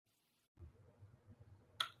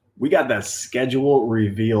We got that schedule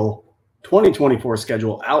reveal, 2024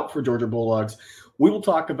 schedule out for Georgia Bulldogs. We will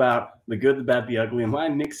talk about the good, the bad, the ugly, and why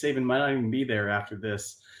Nick Saban might not even be there after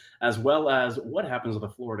this, as well as what happens with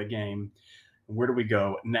the Florida game. Where do we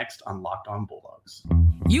go next on Locked On Bulldogs?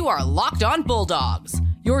 You are Locked On Bulldogs,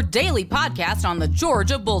 your daily podcast on the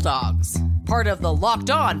Georgia Bulldogs, part of the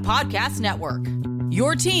Locked On Podcast Network,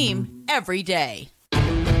 your team every day.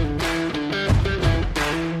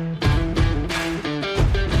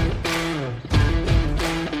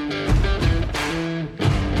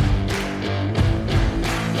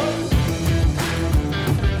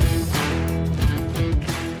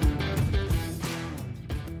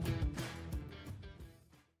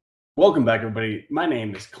 Welcome back, everybody. My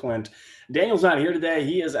name is Clint. Daniel's not here today.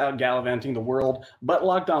 He is out gallivanting the world, but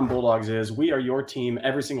Locked On Bulldogs is. We are your team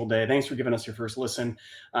every single day. Thanks for giving us your first listen.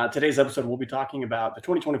 Today's episode, we'll be talking about the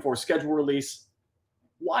 2024 schedule release,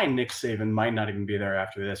 why Nick Saban might not even be there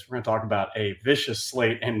after this. We're going to talk about a vicious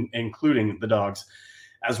slate, and including the Dogs,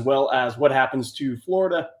 as well as what happens to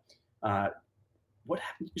Florida. What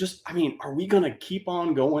happened? Are we going to keep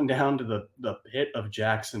on going down to the pit of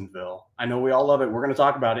Jacksonville? I know we all love it. We're going to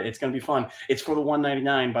talk about it. It's going to be fun. It's for the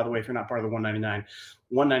 $199, by the way, if you're not part of the $199.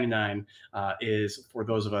 $199 is for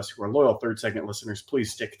those of us who are loyal third segment listeners.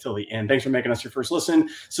 Please stick till the end. Thanks for making us your first listen.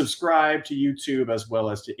 Subscribe to YouTube as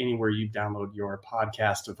well as to anywhere you download your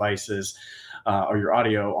podcast devices or your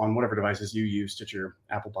audio on whatever devices you use, Stitcher,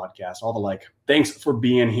 Apple Podcasts, all the like. Thanks for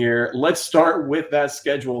being here. Let's start with that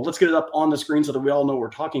schedule. Let's get it up on the screen so that we all know what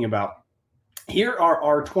we're talking about. Here are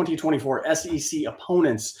our 2024 SEC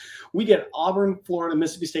opponents. We get Auburn, Florida,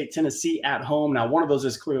 Mississippi State, Tennessee at home. Now, one of those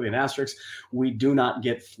is clearly an asterisk. We do not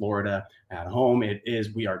get Florida at home.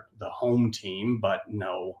 We are the home team, but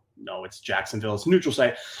no, it's Jacksonville. It's a neutral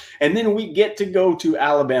site. And then we get to go to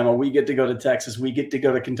Alabama. We get to go to Texas. We get to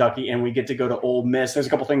go to Kentucky, and we get to go to Ole Miss. There's a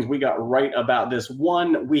couple things we got right about this.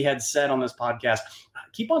 One, we had said on this podcast,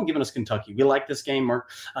 keep on giving us Kentucky. We like this game, Mark.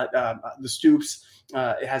 The Stoops.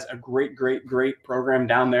 It has a great program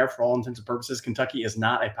down there for all intents and purposes. Kentucky is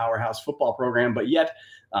not a powerhouse football program, but yet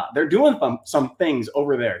they're doing some things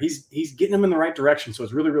over there. He's getting them in the right direction, so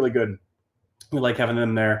it's really, really good. We like having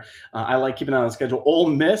them there. I like keeping on the schedule. Ole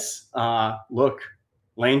Miss, look,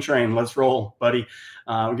 Lane Train, let's roll, buddy.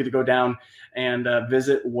 We get to go down and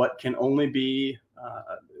visit what can only be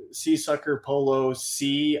Sea Sucker Polo,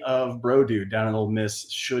 Sea of Bro Dude down in Ole Miss.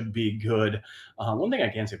 Should be good. One thing I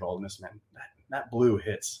can say about Ole Miss, man, that blue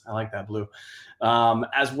hits. I like that blue.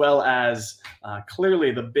 As well as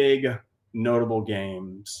clearly the big notable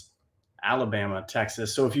games, Alabama,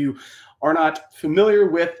 Texas. So if you are not familiar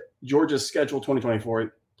with Georgia's schedule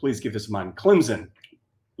 2024, please keep this in mind. Clemson,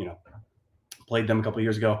 played them a couple of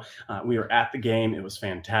years ago. We were at the game. It was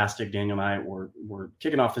fantastic. Daniel and I were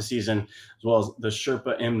kicking off the season, as well as the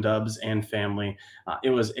Sherpa M-Dubs and family.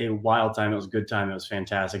 It was a wild time. It was a good time. It was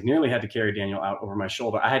fantastic. Nearly had to carry Daniel out over my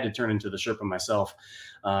shoulder. I had to turn into the Sherpa myself.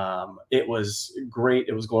 It was great.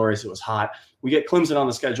 It was glorious. It was hot. We get Clemson on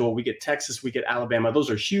the schedule. We get Texas. We get Alabama. Those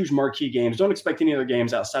are huge marquee games. Don't expect any other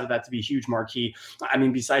games outside of that to be huge marquee.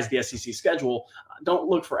 Besides the SEC schedule, don't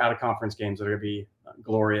look for out-of-conference games that are going to be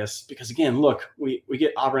glorious, because again, look, we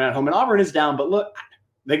get Auburn at home, and Auburn is down, but look,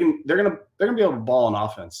 they're gonna be able to ball on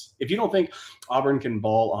offense. If you don't think Auburn can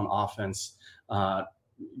ball on offense, you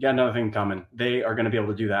got another thing coming. They are going to be able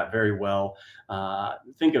to do that very well.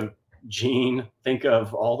 Think of Gene, think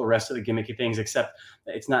of all the rest of the gimmicky things, except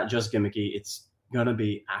it's not just gimmicky. It's going to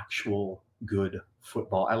be actual good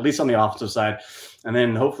football, at least on the offensive side. And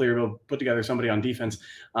then hopefully we'll put together somebody on defense.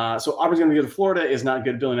 So Auburn's going to be good. Florida is not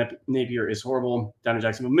good. Billy Napier is horrible down in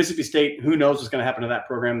Jacksonville. Mississippi State, who knows what's going to happen to that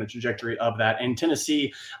program, the trajectory of that. And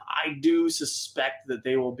Tennessee, I do suspect that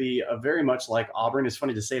they will be very much like Auburn. It's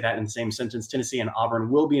funny to say that in the same sentence. Tennessee and Auburn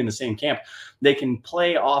will be in the same camp. They can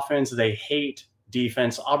play offense. They hate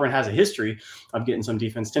defense. Auburn has a history of getting some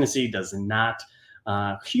defense. Tennessee does not.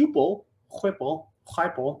 Heupel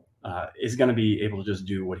is going to be able to just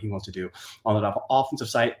do what he wants to do on that offensive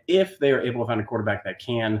side if they are able to find a quarterback that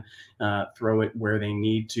can throw it where they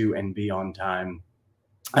need to and be on time.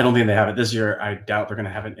 I don't think they have it this year. I doubt they're going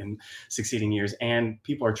to have it in succeeding years. And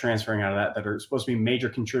people are transferring out of that are supposed to be major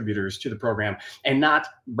contributors to the program, and not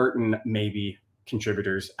Burton maybe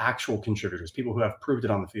contributors, actual contributors, people who have proved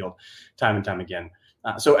it on the field time and time again.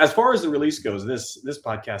 So as far as the release goes, this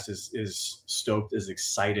podcast is stoked, is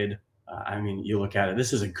excited. You look at it,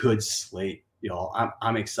 this is a good slate, y'all.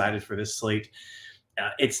 I'm excited for this slate.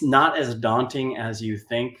 It's not as daunting as you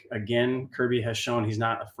think. Again, Kirby has shown he's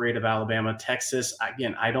not afraid of Alabama. Texas,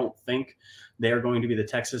 again, I don't think They are going to be the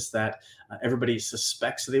Texas that everybody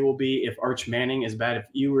suspects they will be. If Arch Manning is bad, if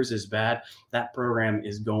Ewers is bad, that program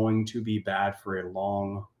is going to be bad for a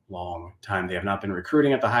long time. They have not been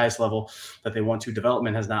recruiting at the highest level that they want to.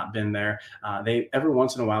 Development has not been there. They every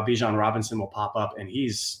once in a while, Bijan Robinson will pop up, and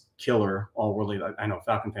he's killer all worldly. I know,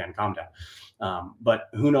 Falcon fan, calm down. But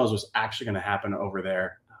who knows what's actually going to happen over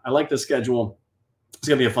there. I like the schedule. It's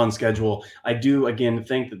going to be a fun schedule. I do, again,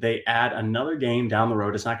 think that they add another game down the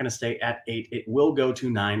road. It's not going to stay at 8. It will go to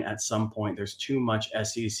 9 at some point. There's too much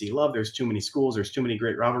SEC love. There's too many schools. There's too many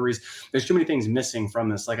great rivalries. There's too many things missing from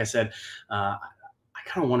this. Like I said, I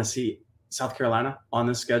kind of want to see South Carolina on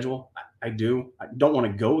this schedule. I do. I don't want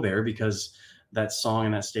to go there because that song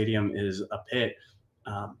in that stadium is a pit.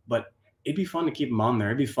 But it'd be fun to keep them on there.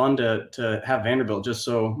 It'd be fun to have Vanderbilt just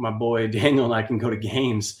so my boy Daniel and I can go to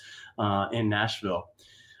games in Nashville.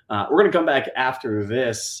 We're going to come back after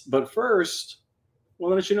this. But first, I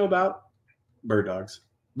want to let you know about Bird Dogs.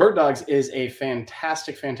 Bird Dogs is a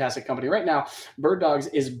fantastic company. Right now, Bird Dogs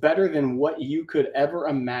is better than what you could ever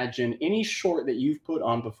imagine, any short that you've put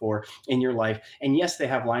on before in your life. And yes, they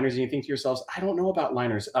have liners, and you think to yourselves, I don't know about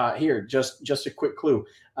liners. Here, just a quick clue.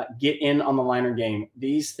 Get in on the liner game.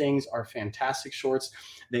 These things are fantastic shorts.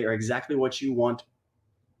 They are exactly what you want.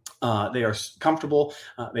 They are comfortable.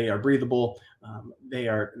 They are breathable. They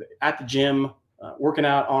are at the gym, working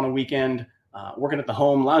out on a weekend, working at the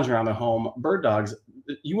home, lounging around the home. Bird Dogs,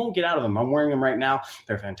 you won't get out of them. I'm wearing them right now.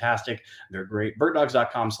 They're fantastic. They're great.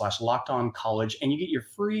 birddogs.com/lockedoncollege, and you get your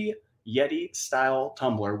free Yeti style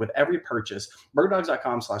tumbler with every purchase.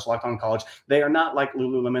 birddogs.com/lockedoncollege. They are not like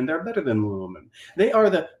Lululemon. They're better than Lululemon. They are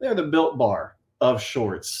the Built Bar of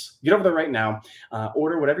shorts. Get over there right now,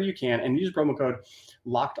 order whatever you can, and use promo code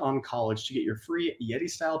LockedOnCollege to get your free Yeti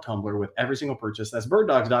style tumbler with every single purchase. That's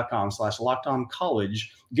birddogs.com/lockedoncollege.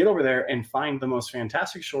 Get over there and find the most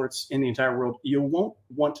fantastic shorts in the entire world. You won't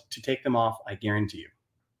want to take them off, I guarantee you.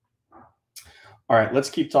 All right, let's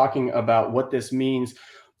keep talking about what this means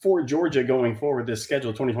for Georgia going forward. This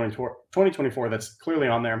schedule 2024 that's clearly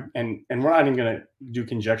on there, and we're not even going to do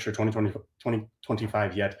conjecture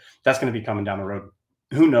 2025 yet. That's going to be coming down the road.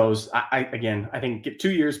 Who knows? I think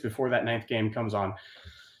 2 years before that 9th game comes on.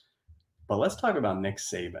 But let's talk about Nick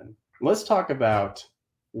Saban. Let's talk about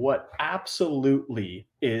what absolutely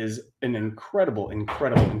is an incredible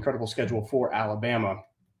schedule for Alabama.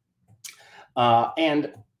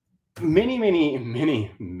 And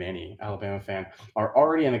many Alabama fans are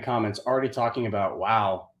already in the comments, already talking about,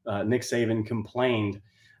 wow, Nick Saban complained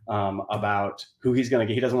about who he's going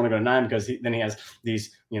to get. He doesn't want to go to 9 because then he has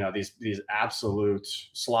these absolute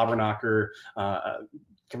slobber knocker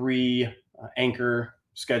 3 anchor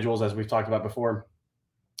schedules, as we've talked about before.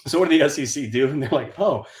 So what did the SEC do? And they're like,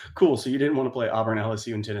 oh, cool. So you didn't want to play Auburn,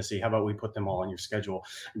 LSU, and Tennessee. How about we put them all on your schedule?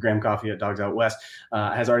 Graham Coffey at Dogs Out West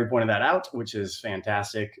has already pointed that out, which is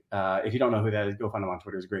fantastic. If you don't know who that is, go find him on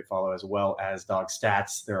Twitter. It's a great follow, as well as Dog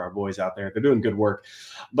Stats. There are boys out there. They're doing good work.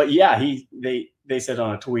 But yeah, they said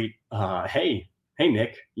on a tweet, hey,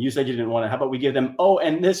 Nick, you said you didn't want it. How about we give them,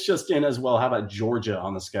 and this just in as well. How about Georgia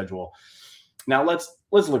on the schedule? Now let's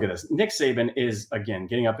look at this. Nick Saban is, again,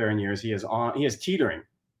 getting up there in years. He is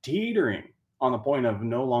teetering on the point of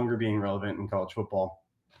no longer being relevant in college football.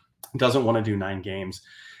 Doesn't want to do 9 games.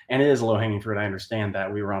 And it is low-hanging fruit. I understand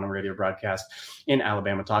that. We were on a radio broadcast in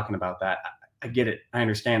Alabama talking about that. I get it. I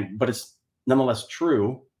understand. But it's nonetheless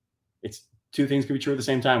true. It's 2 things can be true at the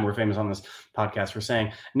same time. We're famous on this podcast for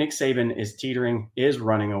saying Nick Saban is teetering, is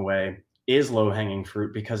running away, is low-hanging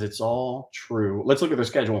fruit, because it's all true. Let's look at their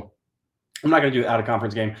schedule. I'm not going to do an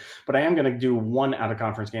out-of-conference game, but I am going to do one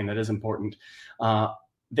out-of-conference game that is important.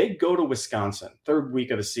 They go to Wisconsin, 3rd week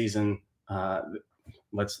of the season.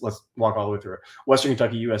 Let's walk all the way through it. Western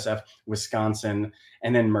Kentucky, USF, Wisconsin,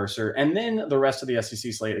 and then Mercer. And then the rest of the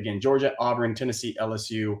SEC slate. Again, Georgia, Auburn, Tennessee,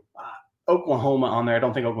 LSU, Oklahoma on there. I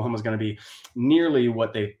don't think Oklahoma is going to be nearly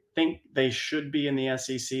what they think they should be in the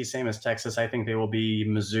SEC. Same as Texas. I think they will be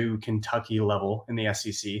Mizzou, Kentucky level in the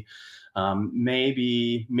SEC.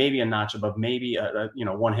 Maybe a notch above, maybe a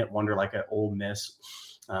one-hit wonder like an Ole Miss.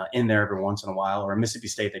 In there every once in a while, or a Mississippi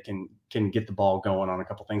State that can get the ball going on a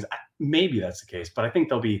couple things. Maybe that's the case, but I think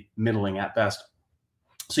they'll be middling at best.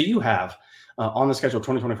 So you have on the schedule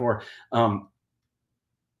 2024.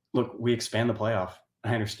 Look, we expand the playoff.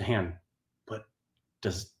 I understand, but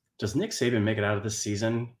does Nick Saban make it out of this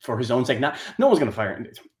season for his own sake? No one's going to fire him.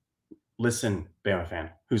 Listen, Bama fan,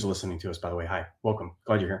 who's listening to us, by the way, hi, welcome,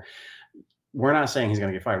 glad you're here. We're not saying he's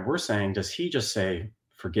going to get fired. We're saying, does he just say,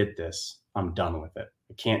 forget this, I'm done with it.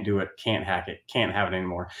 I can't do it, can't hack it, can't have it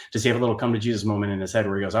anymore. Does he have a little come to Jesus moment in his head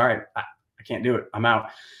where he goes, all right, I can't do it, I'm out?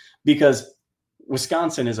 Because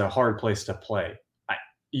Wisconsin is a hard place to play.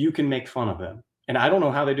 You can make fun of them. And I don't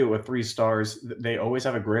know how they do it with 3 stars. They always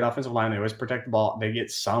have a great offensive line. They always protect the ball. They get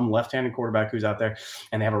some left-handed quarterback who's out there,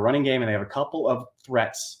 and they have a running game, and they have a couple of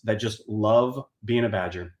threats that just love being a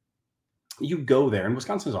Badger. You go there, and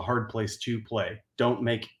Wisconsin is a hard place to play. Don't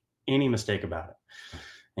make any mistake about it.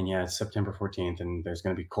 And yeah, it's September 14th, and there's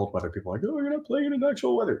going to be cold weather. People are like, oh, you're not playing in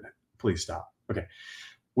actual weather. Please stop. Okay.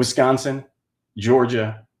 Wisconsin,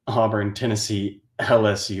 Georgia, Auburn, Tennessee,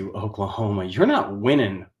 LSU, Oklahoma. You're not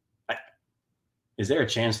winning. Is there a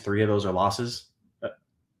chance 3 of those are losses?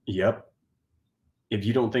 Yep. If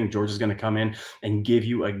you don't think Georgia's going to come in and give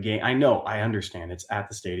you a game, I understand it's at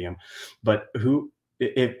the stadium, but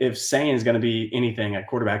if Sain is going to be anything at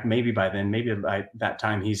quarterback, maybe by then, maybe by that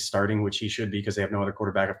time he's starting, which he should be because they have no other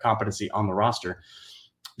quarterback of competency on the roster.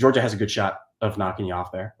 Georgia has a good shot of knocking you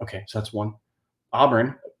off there. Okay, so that's 1.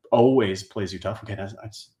 Auburn always plays you tough. Okay,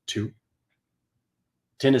 that's 2.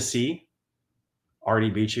 Tennessee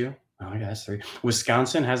already beat you. Oh, yeah, that's 3.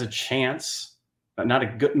 Wisconsin has a chance, but not a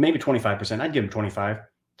good, maybe 25%. I'd give them 25,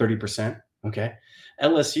 30%. Okay.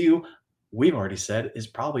 LSU, we've already said, is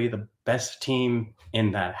probably the best team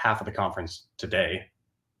in that half of the conference today.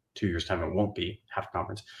 2 years' time, it won't be half the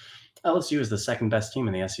conference. LSU is the second best team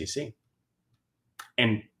in the SEC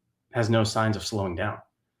and has no signs of slowing down.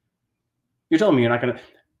 You're telling me you're not going to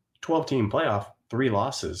 12-team playoff, 3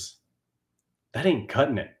 losses. That ain't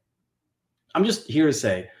cutting it. I'm just here to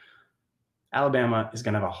say Alabama is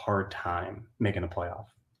going to have a hard time making a playoff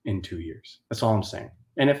in 2 years. That's all I'm saying.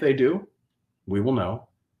 And if they do, we will know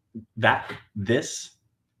that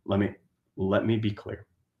let me be clear.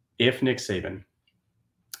 If Nick Saban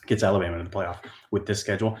gets Alabama to the playoff with this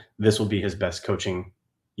schedule, this will be his best coaching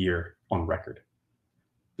year on record.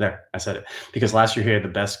 There, I said it. Because last year he had the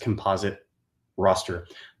best composite roster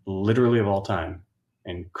literally of all time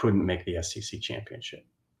and couldn't make the SEC championship.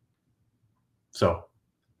 So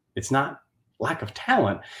it's not lack of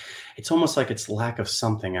talent. It's almost like it's lack of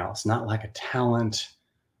something else, not lack of talent,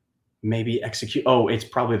 maybe execute. Oh, it's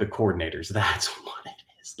probably the coordinators. That's what it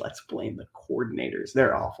is. Let's blame the coordinators.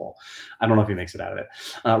 They're awful. I don't know if he makes it out of it.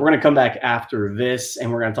 We're going to come back after this,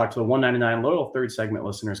 and we're going to talk to the 199 Loyal Third Segment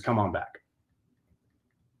listeners. Come on back.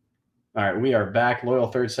 All right, we are back. Loyal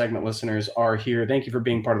Third Segment listeners are here. Thank you for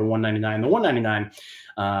being part of the 199. The 199,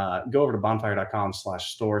 go over to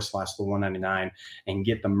bonfire.com/store/the199 and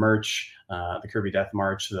get the merch, the Kirby Death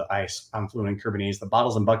March, the Ice I'm Fluent Kirby Knees, the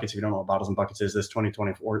Bottles and Buckets. If you don't know what Bottles and Buckets is, this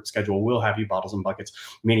 2024 schedule will have you bottles and buckets,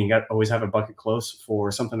 meaning you got to always have a bucket close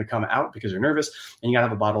for something to come out because you're nervous, and you got to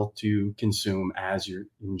have a bottle to consume as you're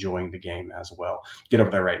enjoying the game as well. Get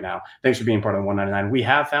over there right now. Thanks for being part of the 199. We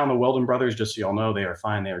have found the Weldon brothers, just so y'all know. They are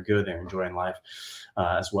fine. They are good. They're enjoying life,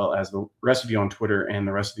 as well as the rest of you on Twitter and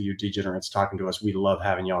the rest of you degenerates talking to us. We love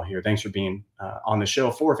having y'all here. Thanks for being on the show.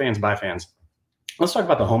 For fans, by fans. Let's talk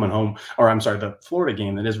about the the Florida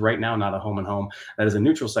game that is right now not a home and home. That is a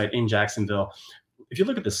neutral site in Jacksonville. If you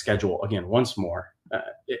look at the schedule, again, once more,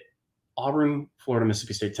 Auburn, Florida,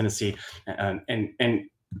 Mississippi State, Tennessee, and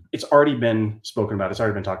it's already been spoken about. It's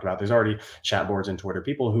already been talked about. There's already chat boards and Twitter.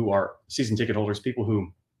 People who are season ticket holders, people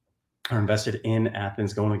who are invested in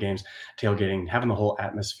Athens, going to games, tailgating, having the whole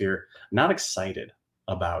atmosphere, not excited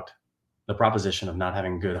about the proposition of not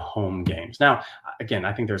having good home games. Now, again,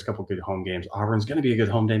 I think there's a couple of good home games. Auburn's going to be a good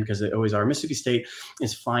home game because they always are. Mississippi State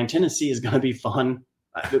is fine. Tennessee is going to be fun.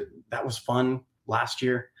 That was fun last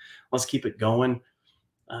year. Let's keep it going.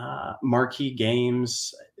 Marquee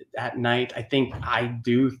games at night. I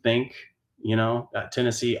do think,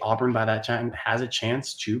 Tennessee, Auburn by that time has a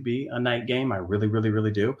chance to be a night game. I really, really, really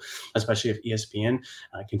do, especially if ESPN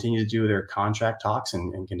continue to do their contract talks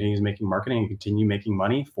and continues making marketing and continue making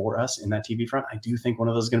money for us in that TV front. I do think one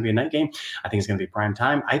of those is going to be a night game. I think it's going to be prime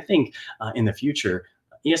time. I think in the future,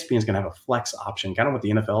 ESPN is going to have a flex option, kind of what the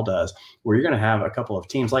NFL does, where you're going to have a couple of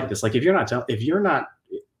teams like this. Like if you're going to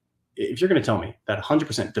tell me that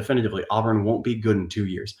 100% definitively Auburn won't be good in 2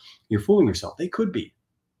 years, you're fooling yourself. They could be.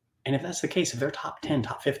 And if that's the case, if they're top 10,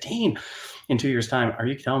 top 15 in 2 years' time, are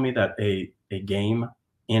you telling me that a game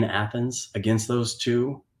in Athens against those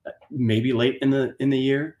two, maybe late in the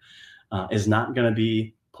year, is not going to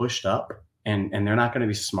be pushed up? And they're not going to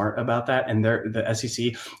be smart about that. And the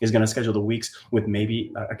SEC is going to schedule the weeks with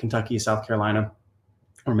maybe a Kentucky, South Carolina,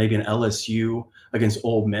 or maybe an LSU against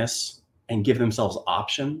Ole Miss and give themselves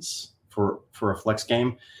options for a flex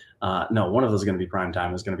game. No, one of those is going to be prime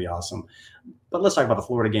time. It's going to be awesome. But let's talk about the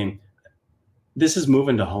Florida game. This is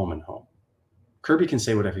moving to home and home. Kirby can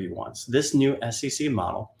say whatever he wants. This new SEC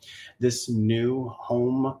model, this new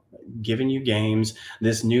home giving you games,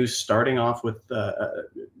 this new starting off with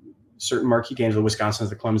certain marquee games, the Wisconsins,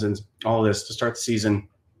 the Clemsons, all of this to start the season.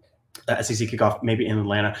 SEC kickoff maybe in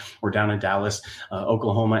Atlanta or down in Dallas.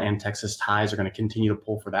 Oklahoma and Texas ties are going to continue to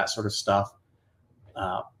pull for that sort of stuff.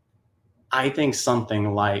 I think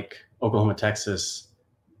something like Oklahoma, Texas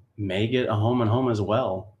may get a home and home as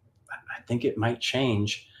well. I think it might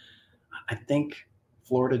change. I think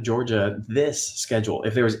Florida, Georgia, this schedule,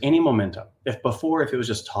 if there was any momentum, if it was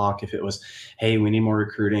just talk, if it was, hey, we need more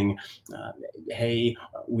recruiting, hey,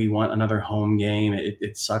 we want another home game,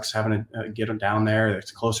 it sucks having to get them down there,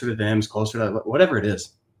 it's closer to them, it's closer to whatever it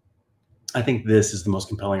is. I think this is the most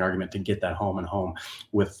compelling argument to get that home and home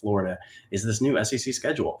with Florida is this new SEC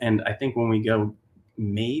schedule. And I think when we go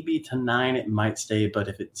maybe to 9, it might stay, but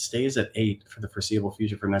if it stays at 8 for the foreseeable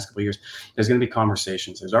future for the next couple of years, there's going to be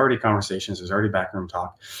conversations. There's already conversations. There's already backroom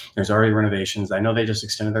talk. There's already renovations. I know they just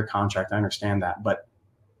extended their contract. I understand that, but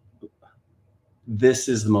this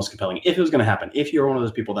is the most compelling. If it was going to happen, if you're one of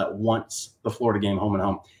those people that wants the Florida game home and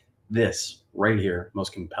home, this right here,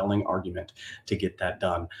 most compelling argument to get that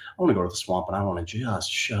done. I want to go to the Swamp and I want to just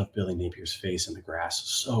shove Billy Napier's face in the grass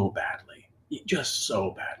so badly. Just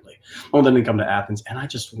so badly. I want them to come to Athens, and I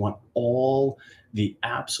just want all the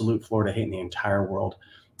absolute Florida hate in the entire world.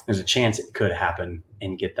 There's a chance it could happen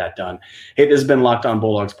and get that done. Hey, this has been Locked On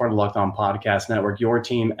Bulldogs, part of the Locked On Podcast Network, your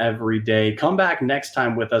team every day. Come back next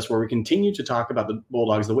time with us where we continue to talk about the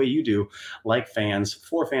Bulldogs the way you do, like fans,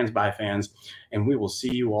 for fans, by fans, and we will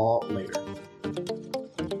see you all later.